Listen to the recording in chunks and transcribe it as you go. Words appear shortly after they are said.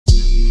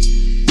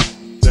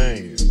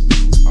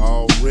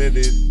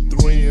Ready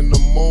at 3 in the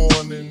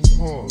morning,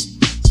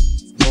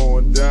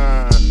 going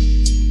down.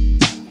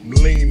 I'm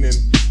leaning,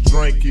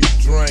 drinking,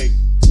 drink,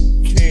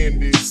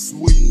 candy,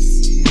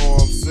 sweets, you know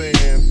what I'm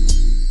saying?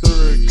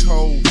 Third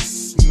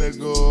coast,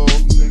 nigga,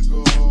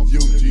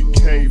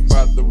 UGK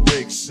bout the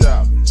wreck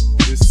shop.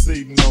 This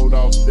C note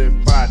off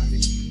that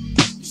body,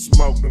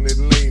 smoking it,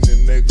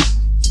 leaning, nigga,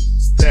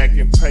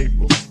 stacking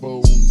paper,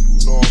 fool.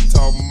 You know what I'm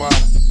talking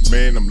about?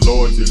 Man, I'm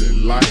larger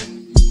than life.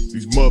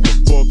 These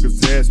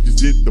motherfuckers ask,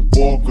 is it the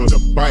bark or the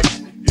bite?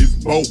 It's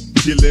both.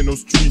 Chillin'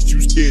 those streets,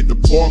 you scared to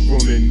bark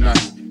on at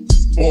night.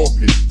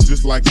 Barking,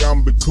 just like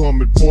I'm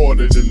becoming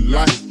part of the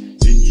life.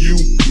 And you,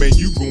 man,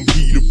 you gon'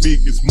 be the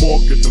biggest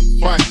mark of the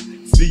fight.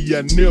 See,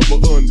 I never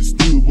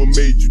understood what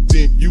made you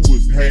think you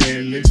was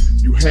handling.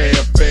 You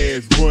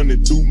half-ass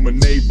running through my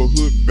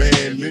neighborhood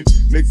battling.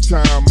 Next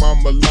time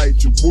I'ma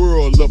light your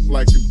world up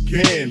like a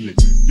candle.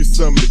 Get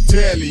some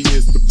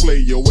Italians to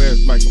play your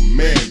ass like a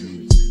mandolin.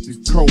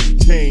 These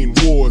cocaine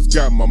wars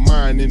got my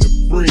mind in a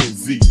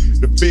frenzy.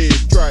 The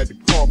feds tried to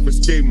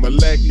confiscate my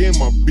lack and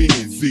my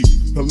Benzie.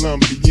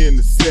 Colombian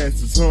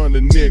assassins hunt a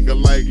nigga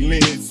like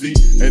Lindsay.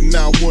 And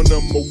now one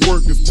of my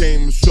workers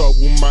came and shot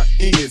with my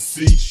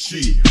NC.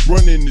 Shit,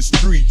 running the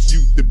streets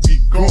used to be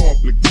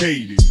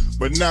complicated,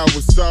 but now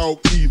it's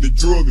all either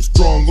drug or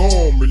strong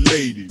arm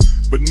related.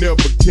 But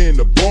never can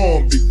a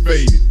bomb be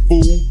faded.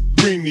 Fool,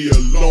 bring the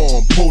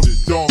alarm, pull the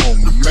dawn,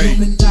 mate.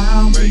 Coming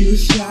down, we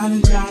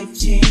shining like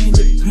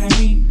candy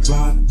paint.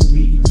 By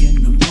 3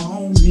 in the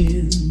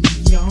morning,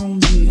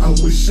 yawning. I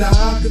wish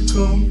I could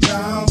come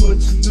down,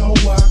 but you know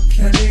I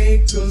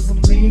can't. Cause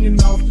I'm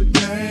leaning off the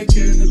tank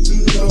and the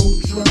good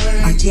old drink.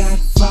 I got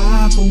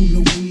 5 on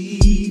the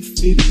weed,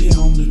 50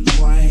 on the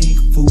drink.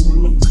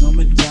 Fool, I'm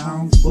coming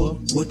down for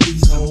what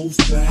these hoes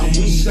think. I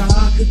wish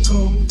I could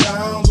come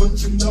down, but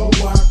you know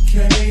I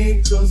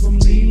can't. Cause I'm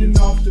leaning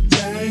off the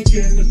tank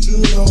and the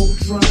good old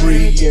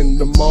drink. 3 in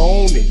the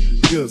morning,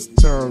 just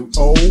turned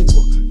over.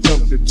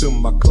 Jumped into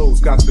my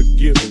clothes, got to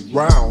get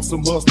around.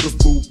 Some hustlers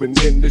moving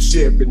in the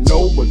Chevy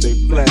Nova. They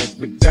flagged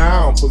me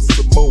down for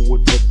some more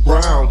with the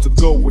brown to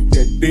go with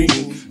that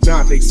bean.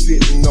 Now they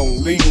sitting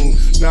on lean.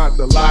 Now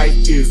the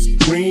light is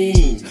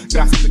green.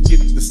 Got to get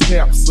the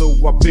snap, so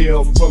I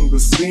bailed from the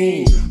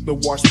scene. The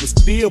wash was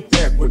still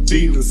packed with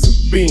dealers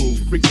and beans,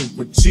 freaking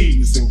for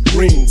cheese and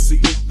greens. See,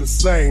 it's the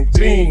same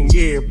thing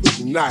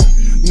every night.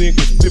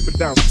 Niggas flipping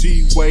down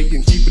G-Way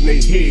and keeping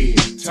their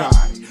head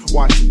tight.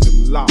 Watching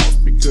them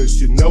lost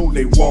because you know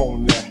they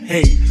wanna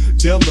hate.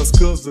 Jealous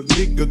cause a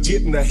nigga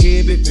getting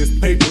ahead in this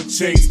paper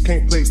chase.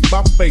 Can't place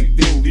my faith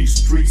in these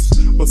streets,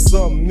 but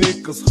some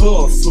niggas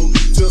hustle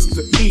just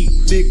to eat.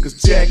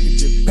 Niggas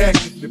jacket and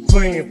package and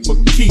playing for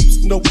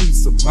keeps. No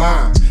peace of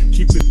mind,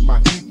 keeping my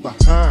heat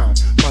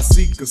behind. My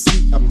seeker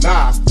see I'm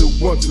not, still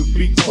want to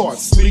be caught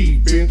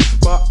sleeping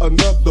by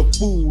another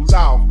fool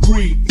out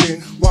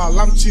creeping while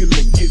I'm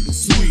chilling getting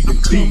sweet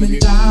and coming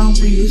down,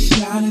 we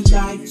shining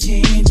like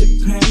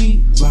candy paint.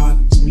 By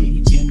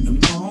 3 in the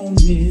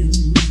morning,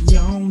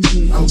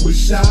 yawning. I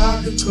wish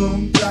I could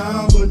come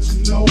down, but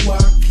you know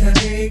I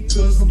can't.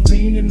 Cause I'm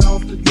leaning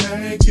off the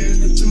tank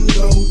and the good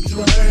old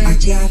drink. I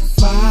got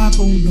 5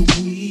 on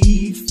the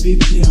weed,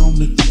 50 on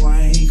the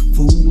drink.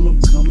 Fool,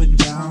 I'm coming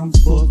down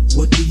for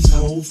what these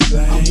hoes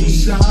think. I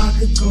wish I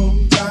could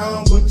come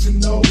down, but you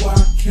know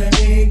I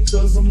can't.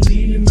 Cause I'm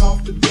leaning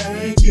off the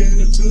tank and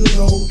the good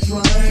old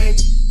drink.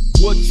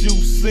 What you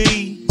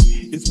see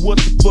is what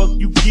the fuck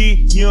you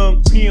get,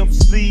 young Pimp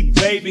C,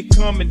 baby,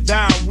 coming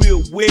down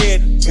real wet.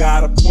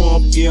 Got a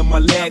pump in my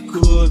lap,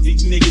 cause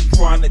these niggas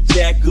tryna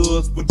jack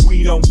us, but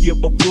we don't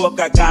give a fuck.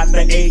 I got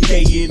the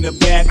AK in the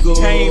back of.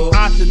 Came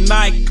out the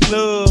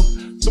nightclub,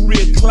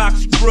 3 o'clock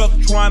struck,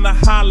 tryna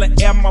holler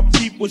at my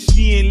people.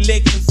 She in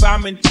Lexus,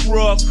 I'm in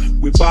truck.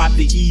 We bout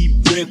to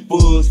eat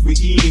breakfast. We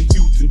in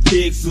Houston,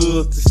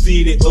 Texas, the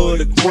city of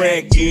the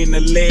crack and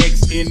the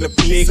legs in the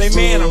plexus. Say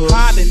man, I'm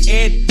hot and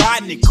Ed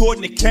Botany,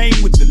 Courtney came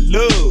with the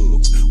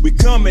love. We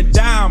coming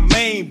down,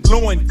 man,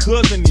 blowing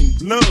cousin in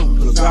blood.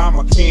 Cause I'm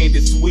a candy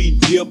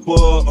sweet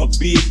dipper, a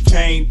big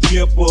cane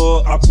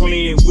dipper. I'm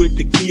playing with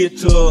the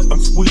guitar, I'm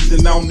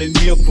squeezing on the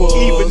nipple.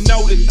 Even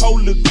though this hoe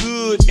look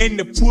good and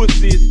the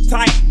pussy is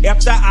tight,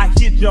 after I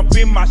hit jump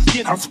in my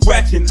shit, I'm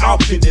scratching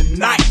off in the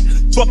night.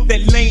 Fuck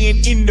that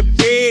laying in the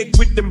bed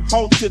with them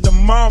hoes till the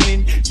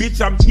morning. Bitch,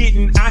 I'm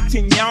getting out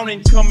and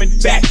yawning, coming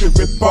back to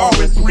report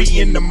at 3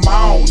 in the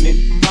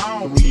morning.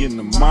 3 in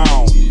the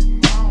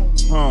morning.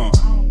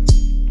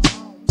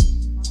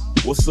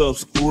 What's up,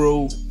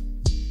 Screw?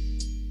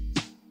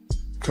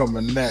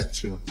 Coming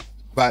at you,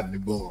 Botany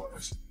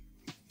Boys,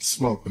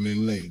 smoking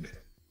and leaning.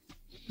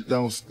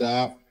 Don't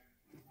stop.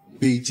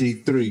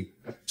 BG3.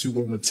 What you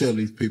wanna tell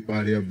these people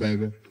out here,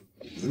 baby?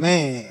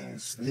 Man,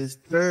 this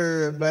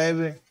third,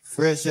 baby.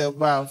 Fresh up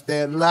off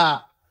that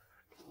lot.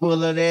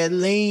 Full of that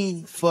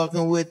lean.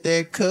 Fucking with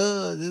that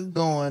cuz. It's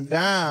going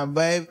down,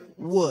 baby.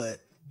 What?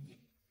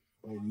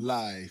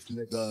 Life,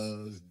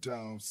 niggas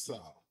down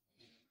south.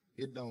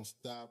 It don't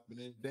stop and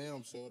it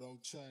damn sure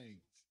don't change.